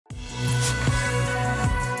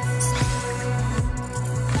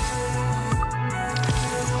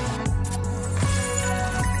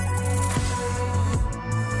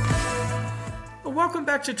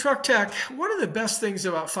back to Truck Tech. One of the best things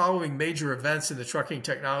about following major events in the trucking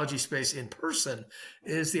technology space in person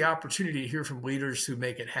is the opportunity to hear from leaders who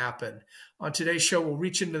make it happen. On today's show, we'll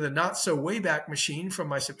reach into the not-so-way-back machine from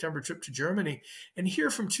my September trip to Germany and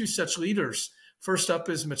hear from two such leaders. First up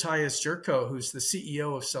is Matthias Jurytko, who's the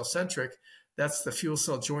CEO of Cellcentric. That's the fuel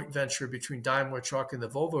cell joint venture between Daimler Truck and the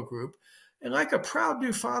Volvo Group. And like a proud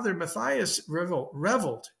new father, Matthias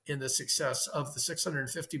reveled in the success of the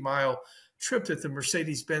 650-mile trip that the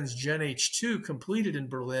Mercedes-Benz GenH2 completed in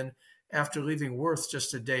Berlin after leaving Worth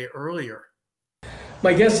just a day earlier.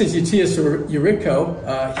 My guest is Matthias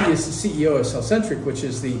Jurytko. He is the CEO of Cellcentric, which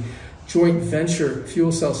is the joint venture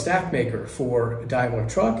fuel cell stack maker for Daimler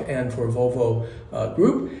Truck and for Volvo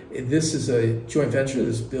Group. This is a joint venture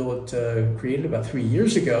that's created about 3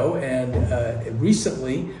 years ago, and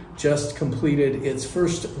recently just completed its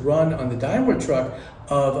first run on the Daimler Truck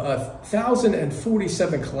of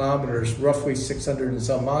 1,047 kilometers, roughly 600 and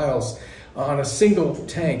some miles, on a single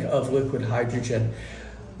tank of liquid hydrogen.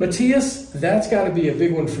 Matthias, that's got to be a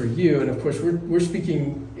big one for you, and of course we're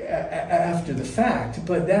speaking after the fact,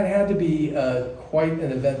 but that had to be quite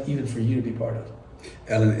an event even for you to be part of.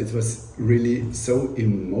 Alan, it was really so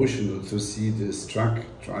emotional to see this truck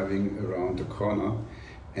driving around the corner,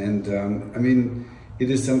 and I mean, it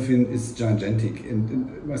is something, it's gigantic,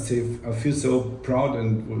 and I must say I feel so proud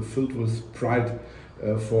and filled with pride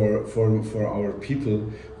for our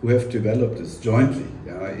people who have developed this jointly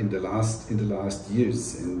in the last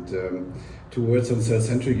years. And two words on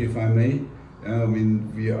Cellcentric, if I may. I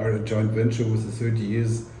mean, we are a joint venture with 30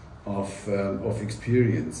 years of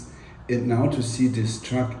experience, and now to see this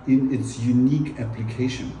truck in its unique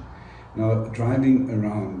application, now driving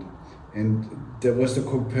around, and there was a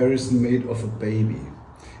comparison made of a baby.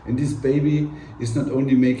 And this baby is not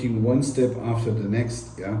only making one step after the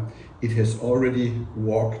next, it has already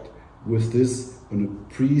walked with this on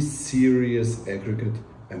a pre-series aggregate,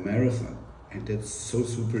 a marathon. And that's so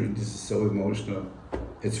super, and this is so emotional.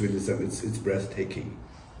 It's really something, it's breathtaking.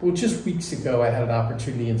 Well, just weeks ago, I had an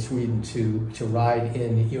opportunity in Sweden to ride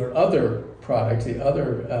in your other product. It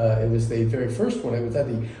was the very first one. It was at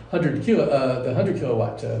the 100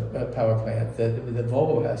 kilowatt power plant that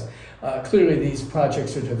Volvo has. Clearly, these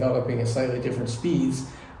projects are developing at slightly different speeds,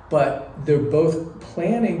 but they're both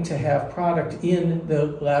planning to have product in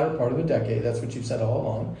the latter part of the decade. That's what you've said all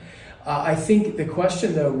along. I think the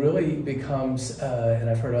question, though, really becomes, and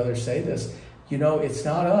I've heard others say this, you know, it's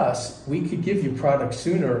not us. We could give you product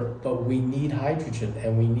sooner, but we need hydrogen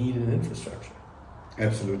and we need an infrastructure.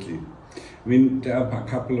 Absolutely. I mean, there are a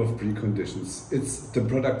couple of preconditions. The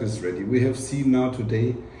product is ready. We have seen now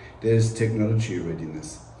today there's technology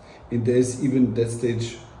readiness. And there's even that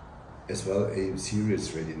stage as well a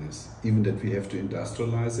serious readiness, even that we have to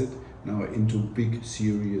industrialize it now into big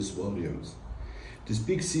serious volumes. These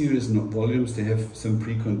big serious volumes, they have some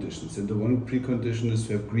preconditions. And the one precondition is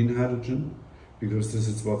to have green hydrogen, because this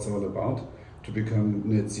is what it's all about, to become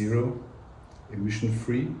net zero, emission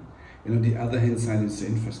free. And on the other hand side is the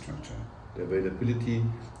infrastructure, the availability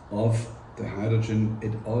of the hydrogen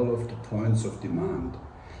at all of the points of demand.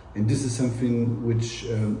 And this is something which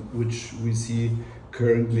we see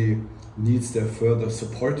currently needs their further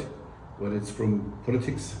support, whether it's from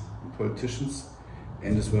politics, politicians,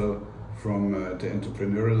 and as well from the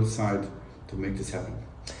entrepreneurial side to make this happen.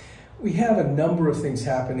 We have a number of things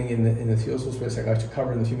happening in the fuel cell space I'd like to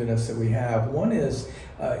cover in the few minutes that we have. One is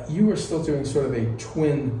you are still doing sort of a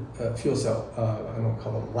twin fuel cell, I don't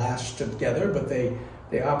call it lashed together, but they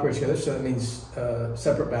operate together, so that means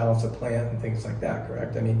separate balance of plant and things like that,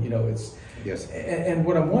 correct? I mean, you know, it's... Yes. And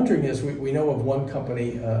what I'm wondering is, we know of one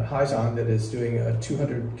company, Hyzon, that is doing a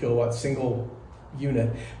 200 kilowatt single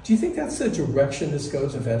unit. Do you think that's the direction this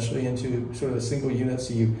goes eventually, into sort of a single unit,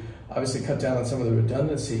 so you obviously cut down on some of the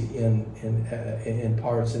redundancy in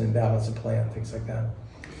parts and in balance of plant, things like that?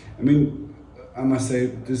 I mean, I must say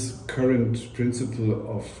this current principle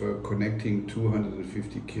of connecting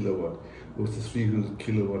 250 kilowatt with the 300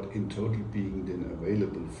 kilowatt in total being then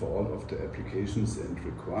available for all of the applications and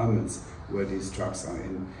requirements where these trucks are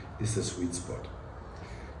in is a sweet spot.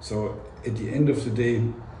 So at the end of the day,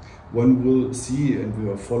 one will see, and we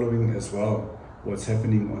are following as well, what's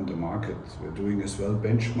happening on the market. We're doing as well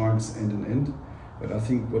benchmarks end to end. But I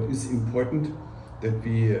think what is important, that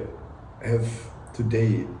we have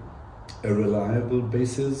today a reliable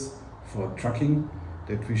basis for trucking,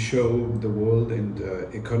 that we show the world and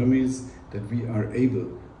economies that we are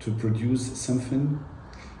able to produce something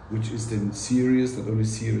which is then serious, not only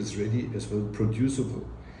serious ready, as well producible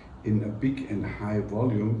in a big and high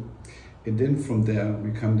volume. And then from there,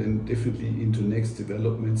 we come then definitely into next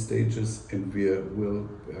development stages, and we will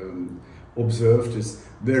observe this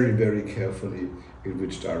very, very carefully in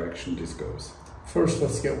which direction this goes. First,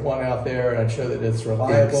 let's get one out there and show that it's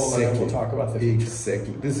reliable, exactly. And then we'll talk about the future.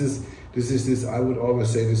 Exactly. This is I would always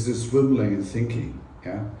say, this is swim lane thinking.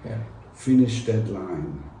 Yeah. Finish that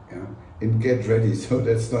line. Yeah. And get ready, so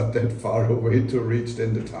that's not that far away to reach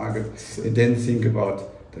then the target, and then think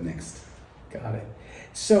about the next. Got it.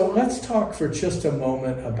 So let's talk for just a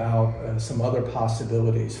moment about some other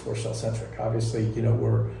possibilities for cellcentric. Obviously,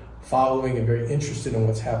 we're following and very interested in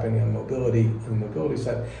what's happening on mobility, on the mobility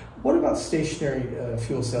side. What about stationary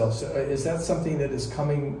fuel cells? Is that something that is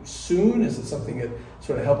coming soon? Is it something that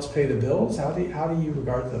sort of helps pay the bills? How do you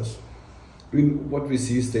regard those? I mean, what we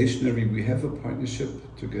see stationary, we have a partnership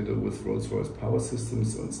together with Rolls-Royce Power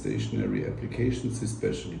Systems on stationary applications,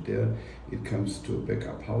 especially there. It comes to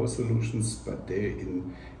backup power solutions, but there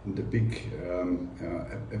in the big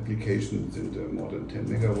applications in the more than 10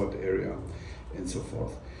 megawatt area and so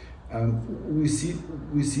forth. We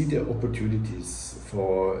see the opportunities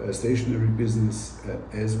for a stationary business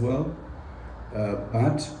as well,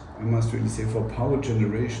 but I must really say for power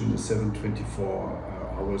generation, the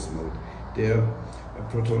 724 hours mode, there a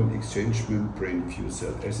proton exchange membrane fuel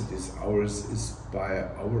cell, as it is ours, is by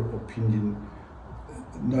our opinion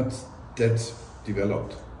not that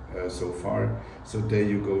developed so far. So there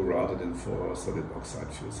you go rather than for solid oxide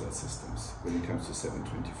fuel cell systems when it comes to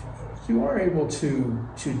 724 hours. You are able to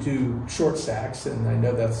do short stacks, and I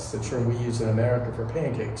know that's the term we use in America for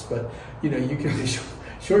pancakes, but you can do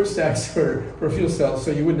short stacks for fuel cells,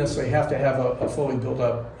 so you wouldn't necessarily have to have a fully built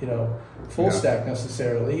up, full stack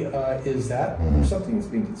necessarily. Is that something that's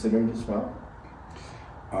being considered as well?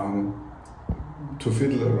 To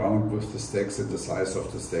fiddle around with the stacks and the size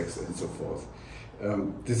of the stacks and so forth.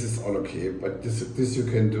 This is all okay, but this you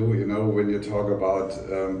can do, when you talk about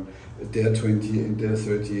there 20 and there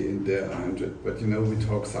 30 and there 100, but we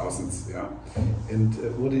talk thousands, yeah. And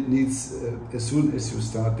what it needs, as soon as you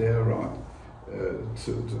start there around,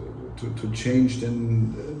 to change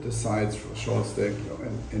then the size for short stack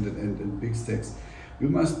and big stacks, you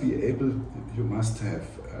must have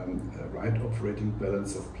a right operating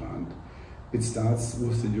balance of plant. It starts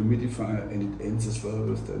with the humidifier and it ends as well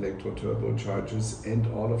with the electro-turbochargers and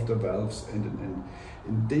all of the valves, and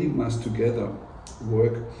they must together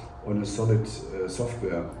work on a solid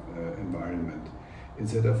software environment. And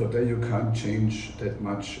so therefore there you can't change that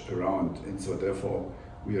much around, and so therefore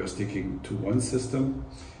we are sticking to one system.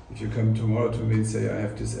 If you come tomorrow to me and say, I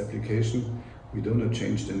have this application, we do not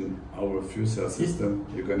change then our fuel cell system.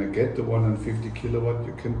 You're going to get the 150 kilowatt.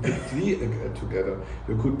 You can put three together.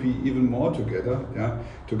 You could be even more together, yeah,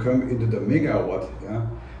 to come into the megawatt, yeah.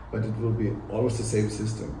 But it will be always the same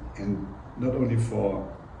system, and not only for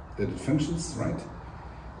that it functions right,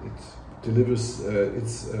 it delivers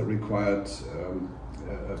its required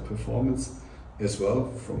performance as well.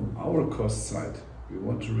 From our cost side, we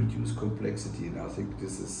want to reduce complexity, and I think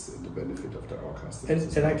this is the benefit of our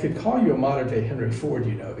customers. And I could call you a modern day Henry Ford,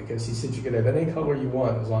 because he said you could have any color you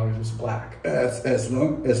want as long as it's black. As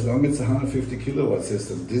long it's a 150 kilowatt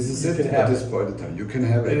system. This is it at this point in time. You can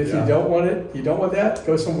have it. And if you don't want it, you don't want that,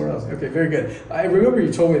 go somewhere else. Okay, very good. I remember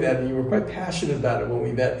you told me that, and you were quite passionate about it when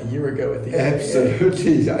we met a year ago at the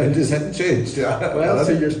Absolutely, and this hasn't changed. Yeah. Well,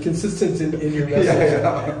 so you're consistent in your message.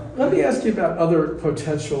 Yeah. Let me ask you about other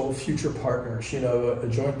potential future partners. A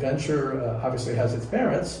joint venture obviously has its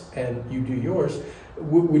parents, and you do yours.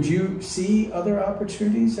 Would you see other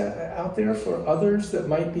opportunities out there for others that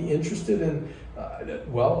might be interested in,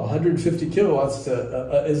 150 kilowatts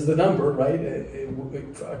is the number, right?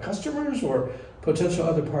 Customers or potential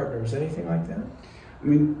other partners, anything like that? I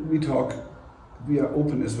mean, we are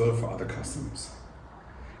open as well for other customers.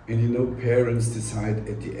 And parents decide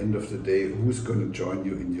at the end of the day who's going to join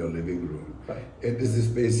you in your living room. Right. And this is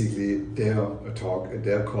basically their talk,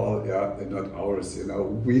 their call, yeah, and not ours.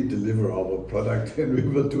 We deliver our product, and we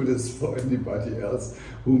will do this for anybody else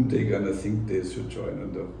whom they're going to think they should join.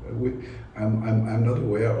 I'm not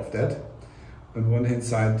aware of that on one hand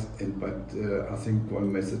side, but I think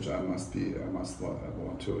one message I want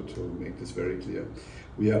to make this very clear.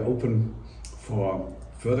 We are open for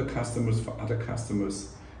further customers, for other customers,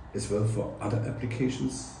 as well for other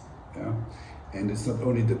applications, yeah. And it's not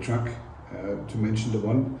only the truck, to mention the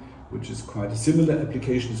one which is quite a similar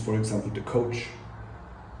application is, for example, the coach,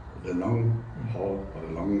 the long haul or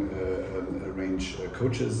the long range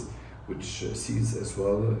coaches, which sees as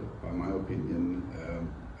well, by my opinion,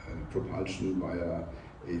 propulsion via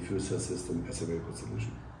a fuel cell system as a very good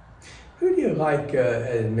solution. Who do you like,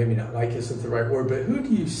 and maybe not like isn't the right word, but who do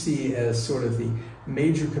you see as sort of the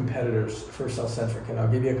major competitors for cellcentric? And I'll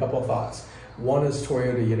give you a couple of thoughts. One is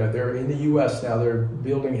Toyota. You know, they're in the U.S. now. They're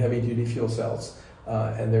building heavy-duty fuel cells,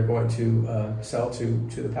 and they're going to sell to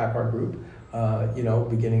the PACCAR Group. You know,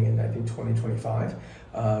 beginning in I think 2025.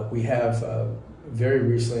 We have very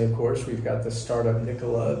recently, of course, we've got the startup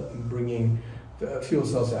Nikola bringing fuel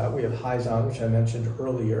cells out. We have Hyzon, which I mentioned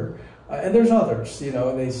earlier, and there's others. You know,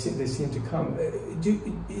 and they seem to come.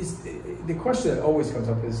 The question that always comes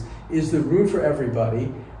up is there room for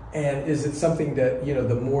everybody, and is it something that, you know,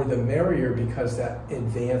 the more the merrier, because that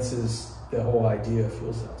advances the whole idea of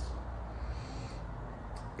fuel cells?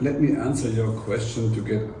 Let me answer your question to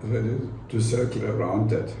get ready to circle around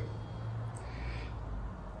that.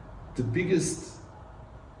 The biggest,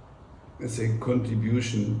 let's say,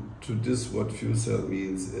 contribution to this, what fuel cell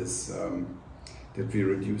means, is that we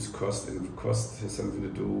reduce cost, and cost has something to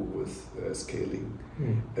do with scaling.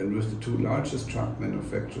 And with the two largest truck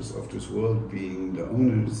manufacturers of this world being the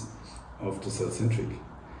owners of the cellcentric,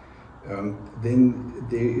 then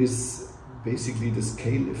there is basically the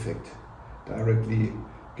scale effect directly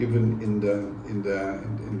given in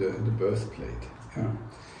the birth plate. Yeah.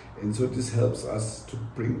 And so this helps us to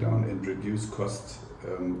bring down and reduce cost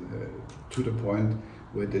to the point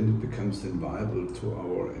where then it becomes then viable to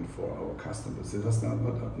our and for our customers. It is not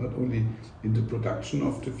only in the production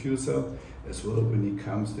of the fuel cell, as well when it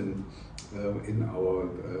comes then in our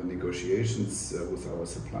negotiations with our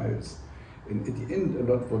suppliers. And at the end,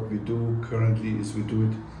 a lot what we do currently is we do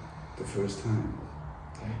it the first time.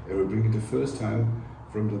 And we bring it the first time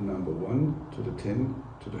from the number 1 to the 10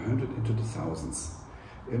 to the 100 and to the thousands.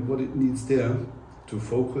 And what it needs there to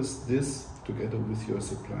focus this together with your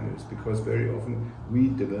suppliers, because very often we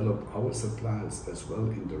develop our suppliers as well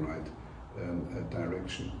in the right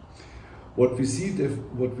direction. What we see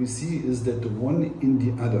is that the one in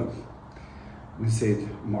the other, we said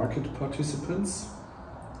market participants,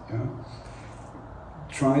 yeah,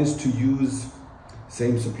 tries to use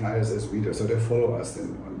same suppliers as we do, so they follow us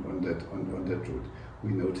then on that route.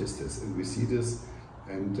 We notice this and we see this,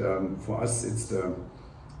 and for us it's the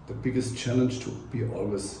biggest challenge to be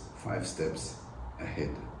always 5 steps ahead.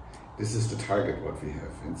 This is the target what we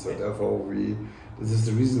have, and so therefore this is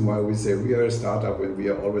the reason why we say we are a startup when we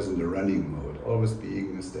are always in the running mode, always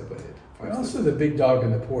being a step ahead. And also the big dog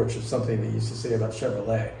in the porch is something they used to say about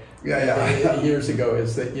Chevrolet. Yeah. Years ago,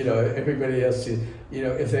 is that, you know, everybody has to, you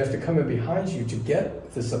know, if they have to come in behind you to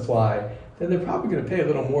get the supply, then they're probably going to pay a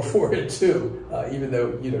little more for it too, even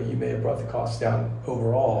though, you know, you may have brought the cost down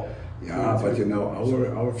overall. Yeah, but you know,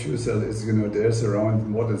 our fuel cell is, you know, there's around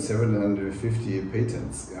more than 750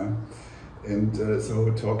 patents, yeah, and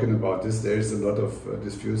so talking about this, there is a lot of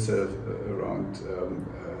this fuel cell around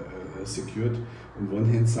secured on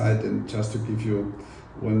one hand side. And just to give you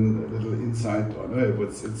one little insight on it,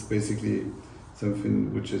 it's basically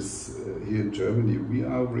something which is here in Germany, we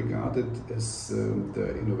are regarded as the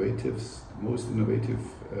most innovative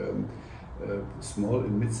small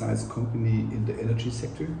and mid-sized company in the energy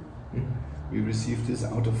sector. Mm-hmm. We received this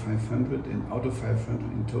out of 500, and out of 500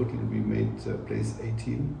 in total we made place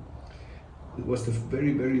 18. It was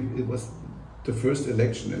it was the first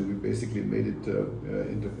election, and we basically made it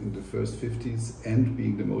in the first 50s, and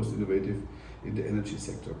being the most innovative in the energy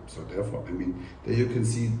sector. So therefore, I mean, there you can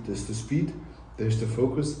see there's the speed, there's the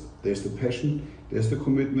focus, there's the passion, there's the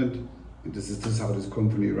commitment, and this is how this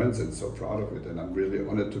company runs, and so proud of it, and I'm really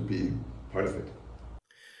honored to be part of it.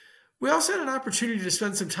 We also had an opportunity to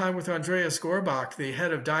spend some time with Andreas Gorbach, the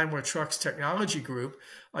head of Daimler Truck's technology group.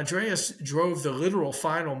 Andreas drove the literal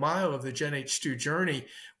final mile of the GenH2 journey.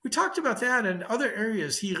 We talked about that and other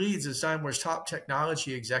areas he leads as Daimler's top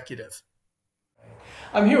technology executive.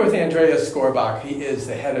 I'm here with Andreas Gorbach. He is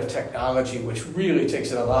the head of technology, which really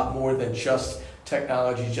takes it a lot more than just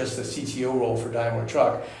technology, just the CTO role for Daimler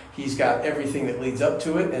Truck. He's got everything that leads up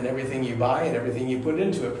to it and everything you buy and everything you put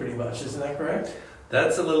into it pretty much. Isn't that correct?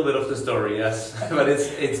 That's a little bit of the story, yes. But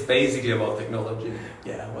it's basically about technology.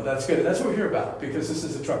 Yeah, well, that's good. That's what we're here about, because this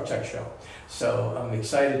is a truck tech show. So I'm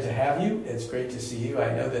excited to have you. It's great to see you.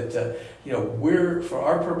 I know that you know, we're, for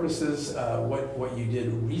our purposes, what you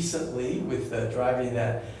did recently with driving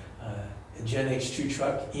that GenH2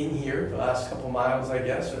 truck in here the last couple miles, I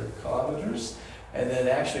guess, or kilometers, and then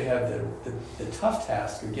actually have the tough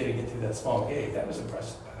task of getting it through that small gate. That was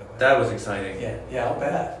impressive, by the way. way. That was exciting. Yeah, I'll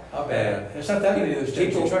bet. There's not that many of those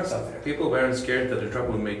GenH2 trucks out there. People weren't scared that the truck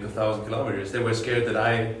would make 1,000 kilometers. They were scared that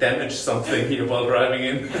I damaged something here while driving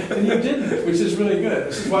in. And you didn't, which is really good.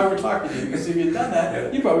 This is why we're talking to you, because if you'd done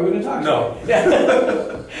that, you probably wouldn't have talked to me.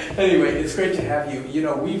 Yeah. Anyway, it's great to have you. You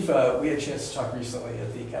know, we had a chance to talk recently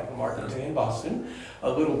at the Capital Market Day in Boston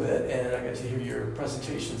a little bit, and I got to hear your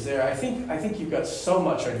presentations there. I think you've got so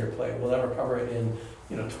much on your plate. We'll never cover it in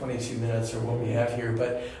 22 minutes or what we have here,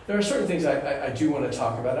 but there are certain things I do want to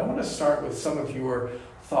talk about. I want to start with some of your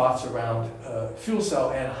thoughts around fuel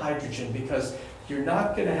cell and hydrogen, because you're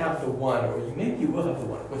not going to have the one, or maybe you will have the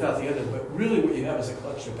one without the other, but really what you have is a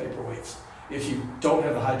collection of paperweights if you don't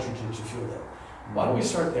have the hydrogen to fuel them. Why don't we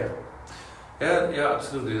start there? Yeah,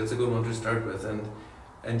 absolutely. That's a good one to start with.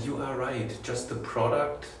 And you are right. Just the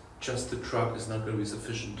product, just the truck is not going to be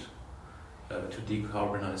sufficient to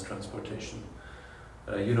decarbonize transportation.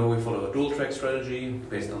 We follow a dual track strategy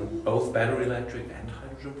based on both battery electric and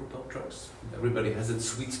hydrogen propelled trucks. Everybody has its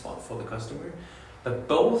sweet spot for the customer, but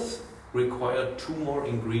both require two more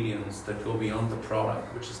ingredients that go beyond the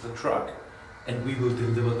product, which is the truck, and we will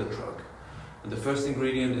deliver the truck. And the first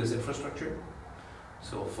ingredient is infrastructure.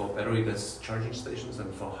 So for battery, that's charging stations,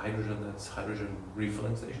 and for hydrogen, that's hydrogen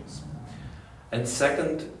refilling stations. And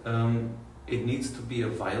second, it needs to be a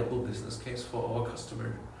viable business case for our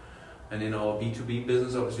customer. And in our B2B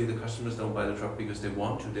business, obviously the customers don't buy the truck because they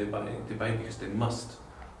want to, they buy it because they must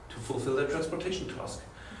to fulfill their transportation task.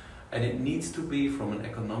 And it needs to be, from an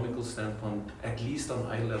economical standpoint, at least on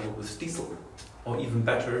eye level with diesel, or even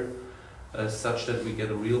better, such that we get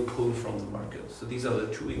a real pull from the market. So these are the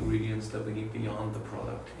two ingredients that we need beyond the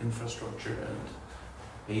product: infrastructure and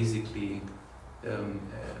basically an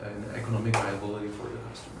economic viability for the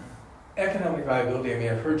customer. Economic viability, I mean,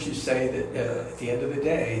 I've heard you say that at the end of the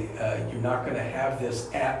day, you're not going to have this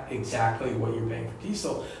at exactly what you're paying for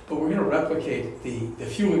diesel, but we're going to replicate the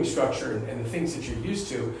fueling structure and the things that you're used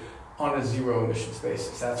to on a zero emissions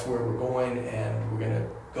basis. That's where we're going, and we're going to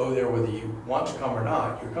go there whether you want to come or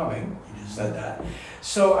not. You're coming, you just said that.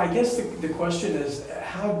 So I guess the question is,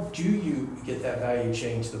 how do you get that value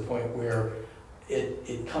chain to the point where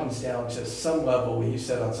it comes down to some level? You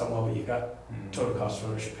said on some level you've got total cost of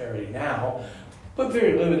ownership parity now, but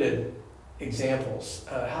very limited examples.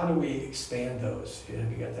 How do we expand those?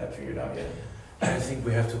 Have you got that figured out yet? I think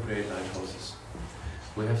we have to create lighthouses.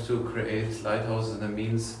 We have to create lighthouses, and that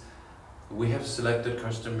means we have selected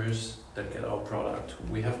customers that get our product.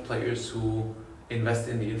 We have players who invest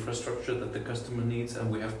in the infrastructure that the customer needs,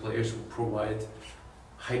 and we have players who provide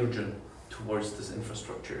hydrogen towards this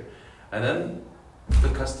infrastructure. And then the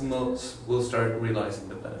customers will start realizing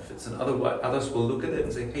the benefits, and others will look at it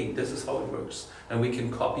and say, hey, this is how it works, and we can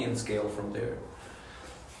copy and scale from there.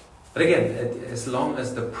 But again, as long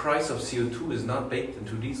as the price of CO2 is not baked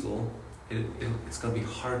into diesel, it's going to be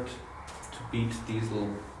hard to beat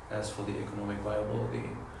diesel as for the economic viability.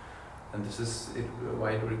 And this is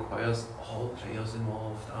why it requires all players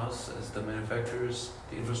involved: us as the manufacturers,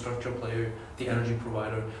 the infrastructure player, the energy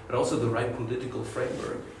provider, but also the right political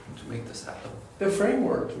framework to make this happen. The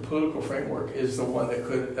political framework is the one that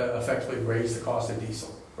could effectively raise the cost of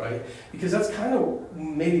diesel, right? Because that's kind of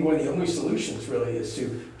maybe one of the only solutions, really, is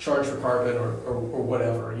to charge for carbon or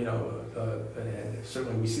whatever, and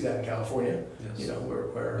certainly we see that in California, yes. Where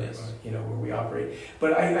we operate.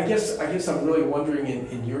 But I guess I'm really wondering,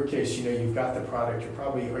 in your case, you've got the product.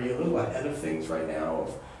 Are you a little ahead of things right now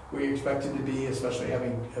of where you expected to be, especially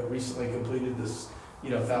having recently completed this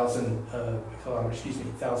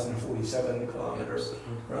 1,047 kilometer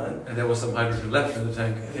run. And there was some hydrogen left in the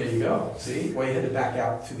tank. There you go. See? Well, you had to back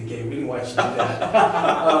out through the gate. We didn't want you to do that.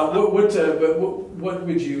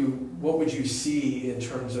 What would you see in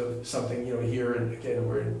terms of something, here, and again,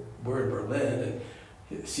 we're in Berlin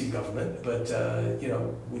and see government, but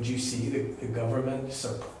would you see the government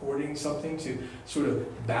supporting something to sort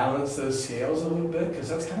of balance those scales a little bit? Because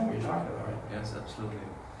that's kind of what you're talking about, right? Yes, absolutely.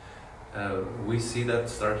 We see that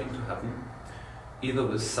starting to happen, either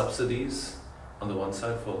with subsidies on the one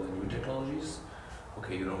side for the new technologies.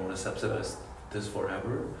 Okay, you don't want to subsidize this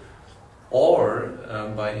forever, or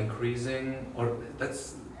by increasing, or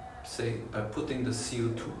let's say by putting the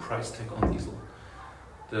CO2 price tag on diesel.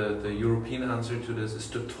 The European answer to this is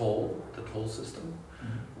the toll system,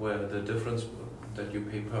 where the difference that you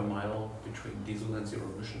pay per mile between diesel and zero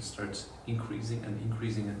emissions starts increasing and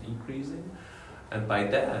increasing and increasing. And by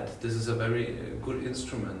that, this is a very good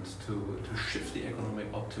instrument to shift the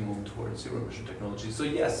economic optimum towards zero emission technology. So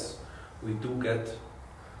yes, we do get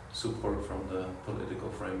support from the political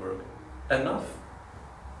framework. Enough?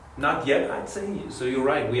 Not yet, I'd say. So you're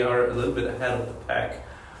right, we are a little bit ahead of the pack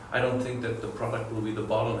I don't think that the product will be the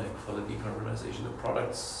bottleneck for the decarbonization. The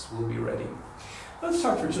products will be ready. Let's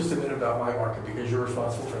talk for just a minute about my market, because you're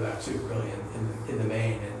responsible for that too, really, in the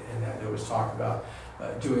main. And there was talk about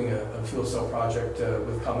doing a fuel cell project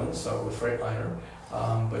with Cummins, so with Freightliner.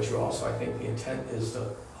 But you also, I think the intent is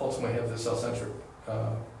to ultimately have the cellcentric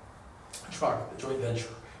truck, the joint venture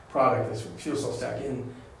product, this fuel cell stack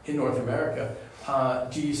in North America.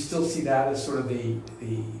 Do you still see that as sort of the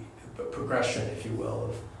progression, if you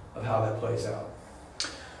will, of how that plays out?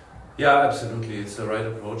 Yeah, absolutely. It's the right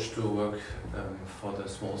approach to work for the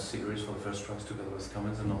small series, for the first trucks together with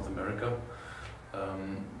Cummins in North America.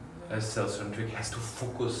 As cellcentric has to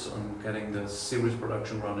focus on getting the series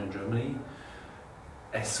production run in Germany.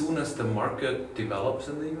 As soon as the market develops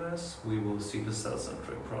in the US, we will see the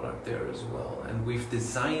cellcentric product there as well. And we've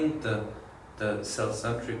designed the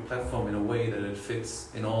cellcentric platform in a way that it fits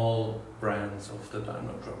in all brands of the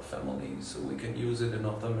Daimler Truck family. So we can use it in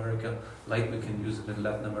North America like we can use it in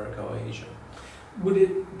Latin America or Asia. Would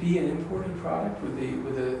it be an imported product? Would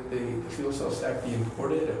the fuel cell stack be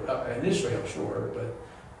imported? Initially, I'm sure, but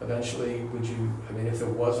eventually, would you, I mean, if there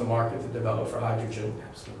was a market to develop for hydrogen,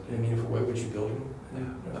 absolutely, in a meaningful way, would you build them?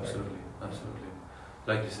 Yeah, absolutely, absolutely.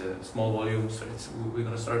 Like you said, small volumes, we're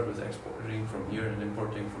going to start with exporting from here and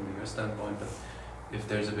importing from the US standpoint, but if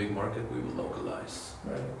there's a big market, we will localize.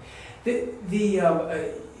 Right.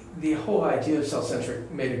 The whole idea of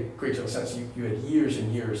cellcentric made a great deal of sense. You had years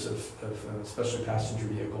and years of especially passenger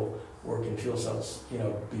vehicle work in fuel cells,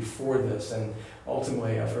 before this, and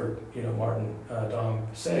ultimately I've heard, Martin Daum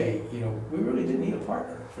say, we really didn't need a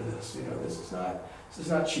partner for this. This is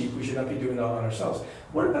not cheap. We should not be doing that on ourselves.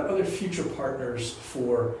 What about other future partners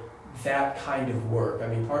for that kind of work? I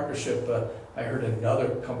mean, partnership. I heard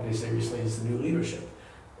another company say recently is the new leadership.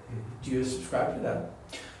 Do you subscribe to that?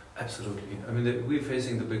 Absolutely. I mean, we're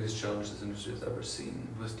facing the biggest challenge this industry has ever seen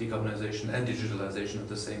with decarbonization and digitalization at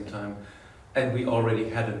the same time. And we already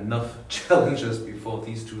had enough challenges before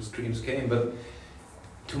these two streams came. But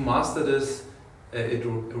to master this, it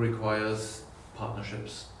requires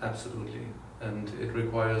partnerships, absolutely. And it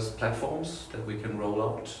requires platforms that we can roll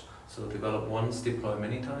out. So develop once, deploy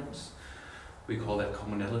many times. We call that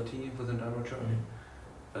commonality within Daimler Truck.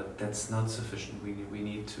 But that's not sufficient. We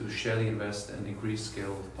need to share the invest and increase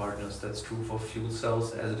scale with partners. That's true for fuel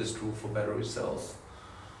cells as it is true for battery cells.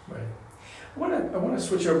 Right. I want to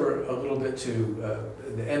switch over a little bit to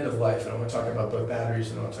the end of life, and I want to talk about both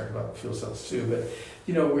batteries and I want to talk about fuel cells too. But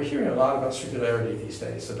we're hearing a lot about circularity these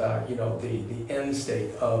days, about the end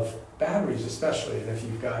state of batteries, especially. And if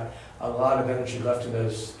you've got a lot of energy left in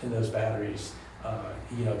those batteries,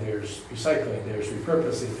 there's recycling, there's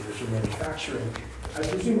repurposing, there's remanufacturing. I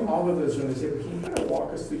presume all of those are in the table. Can you kind of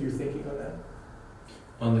walk us through your thinking on that?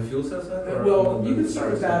 On the fuel cell side? Well, you can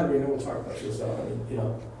start with battery, and then we'll talk about fuel cell. I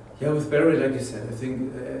mean, Yeah, with battery, like you said, I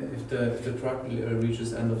think if the truck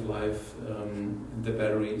reaches end of life, the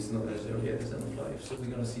battery is not necessarily at its end of life. So we're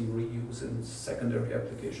going to see reuse in secondary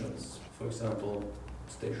applications, for example,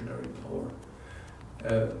 stationary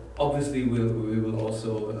power. Obviously, we will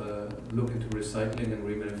also look into recycling and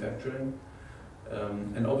remanufacturing,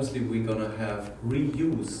 and obviously we're going to have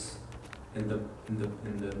reuse in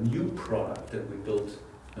the new product that we built.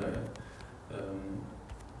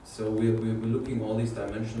 So we're looking at all these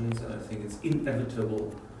dimensions, and I think it's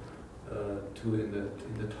inevitable to in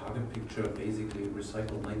the target picture basically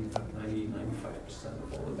recycle 90-95%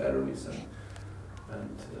 of all the batteries.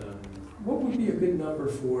 And what would be a good number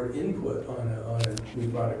for input on a new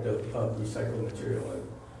product of recycled material? Like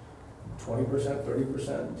 20%,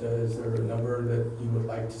 30%? Is there a number that you would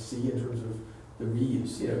like to see in terms of the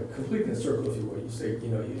reuse? Completing the circle, if you will. You say,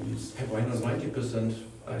 you use. Why not 90%?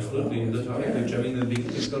 Absolutely. In the target picture, I mean,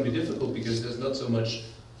 it's going to be difficult because there's not so much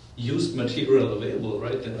used material available,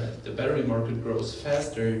 right? The battery market grows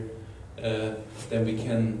faster than we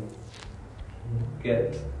can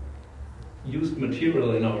get used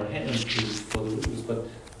material in our hands for the reuse. But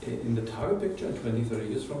in the target picture, 20, 30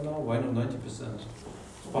 years from now, why not 90%?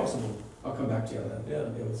 It's possible. I'll come back to you on that.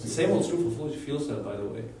 Yeah. Same holds true for fuel cell, by the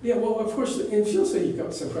way. Yeah, well, of course, in fuel cell, you've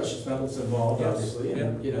got some precious metals involved, yes. Obviously,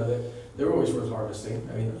 and they're always worth harvesting.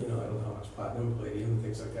 I mean, I don't know how much platinum, palladium, and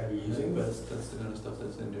things like that you're using, but that's the kind of stuff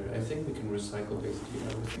that's in there. I think we can recycle basically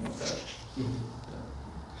everything of that.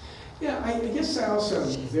 Yeah, I guess I also am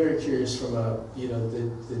very curious from the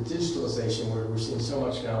digitalization where we're seeing so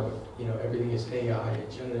much now, but everything is AI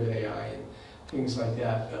and generative AI and things like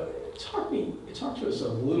that. Talk to us a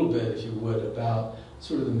little bit, if you would, about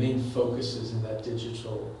sort of the main focuses in that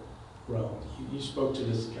digital realm. You spoke to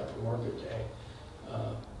this at Capital Market Day.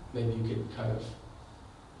 Maybe you could kind of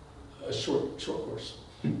a short course.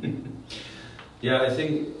 Yeah, I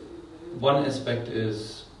think one aspect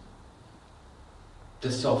is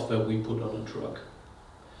the software we put on a truck.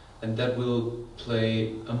 And that will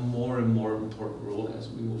play a more and more important role as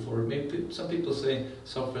we move forward. Maybe some people say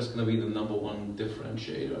software is going to be the #1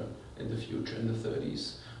 differentiator in the future, in the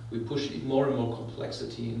 30s. We push more and more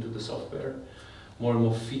complexity into the software, more and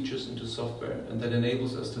more features into software, and that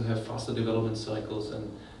enables us to have faster development cycles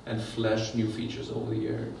and flash new features over the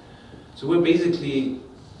year. So we're basically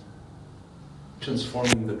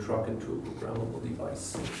transforming the truck into a programmable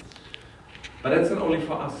device. But that's not only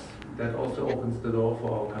for us. That also opens the door for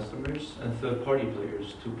our customers and third-party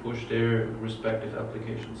players to push their respective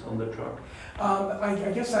applications on the truck.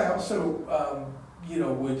 I guess I also,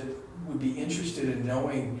 would be interested in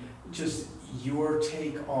knowing just your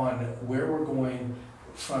take on where we're going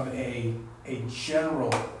from a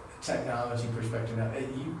general technology perspective. Now,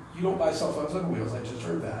 you don't buy cell phones on wheels. I just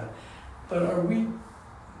heard that, but are we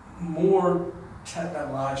more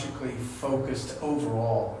technologically focused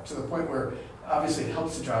overall to the point where obviously it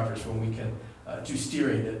helps the drivers when we can do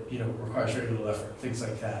steering that requires very little effort, things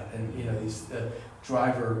like that, and these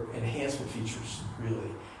driver enhancement features.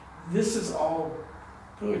 Really, this is all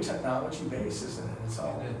really technology based, isn't it? It's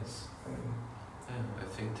all. It is. I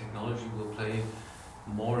think technology will play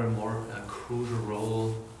more and more a crucial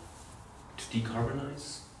role to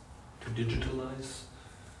decarbonize, to digitalize,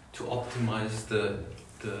 to optimize the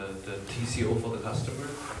TCO for the customer,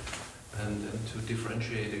 and to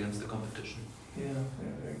differentiate against the competition. Yeah,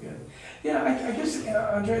 very good. Yeah, I guess,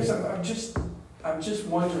 Andreas, I'm just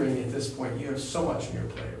wondering at this point, you have so much on your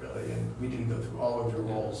plate, really, and we didn't go through all of your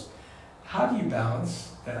roles. How do you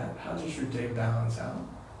balance that? How does your day balance out?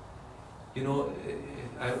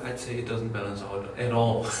 I'd say it doesn't balance out at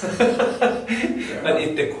all. Yeah.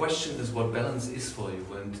 But the question is what balance is for you,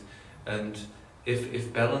 and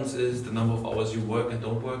if balance is the number of hours you work and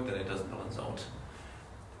don't work, then it doesn't balance out.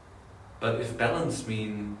 But if balance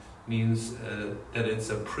means that it's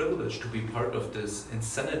a privilege to be part of this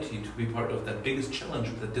insanity, to be part of that biggest challenge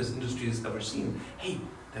that this industry has ever seen, hey,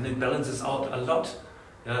 then it balances out a lot.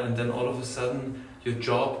 Yeah, and then all of a sudden your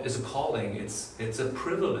job is a calling. It's a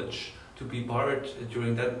privilege to be part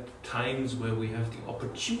during that times where we have the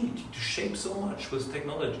opportunity to shape so much with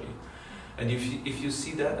technology. And if you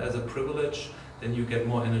see that as a privilege, then you get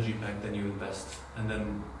more energy back than you invest. And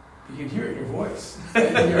then you can hear it in your voice. You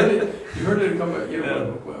heard it come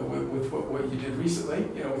with what you did recently,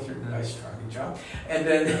 with your nice driving job. And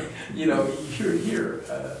then, you hear it here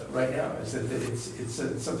right now, is that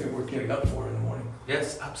it's something worth getting up for in the morning.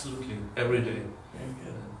 Yes, absolutely. Every day. Very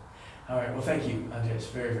good. All right. Well, thank you, Andreas,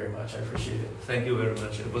 very, very much. I appreciate it. Thank you very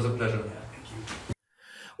much. It was a pleasure. Yeah, thank you.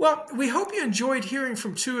 Well, we hope you enjoyed hearing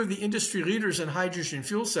from two of the industry leaders in hydrogen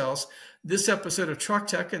fuel cells. This episode of Truck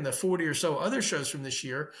Tech and the 40 or so other shows from this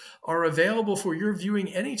year are available for your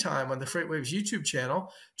viewing anytime on the FreightWaves YouTube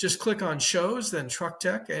channel. Just click on shows, then Truck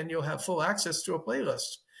Tech, and you'll have full access to a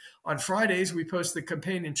playlist. On Fridays, we post the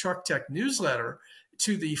companion Truck Tech newsletter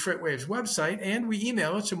to the FreightWaves website, and we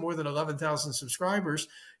email it to more than 11,000 subscribers.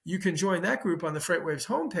 You can join that group on the FreightWaves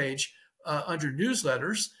homepage under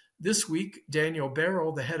newsletters. This week, Daniel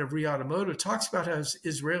Beryl, the head of Re-Automotive, talks about how his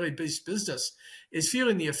Israeli-based business is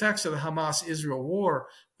feeling the effects of the Hamas-Israel war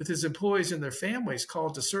with his employees and their families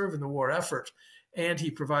called to serve in the war effort. And he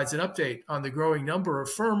provides an update on the growing number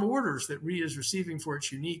of firm orders that Re is receiving for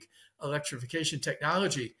its unique electrification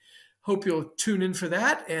technology. Hope you'll tune in for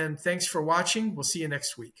that, and thanks for watching. We'll see you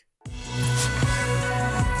next week.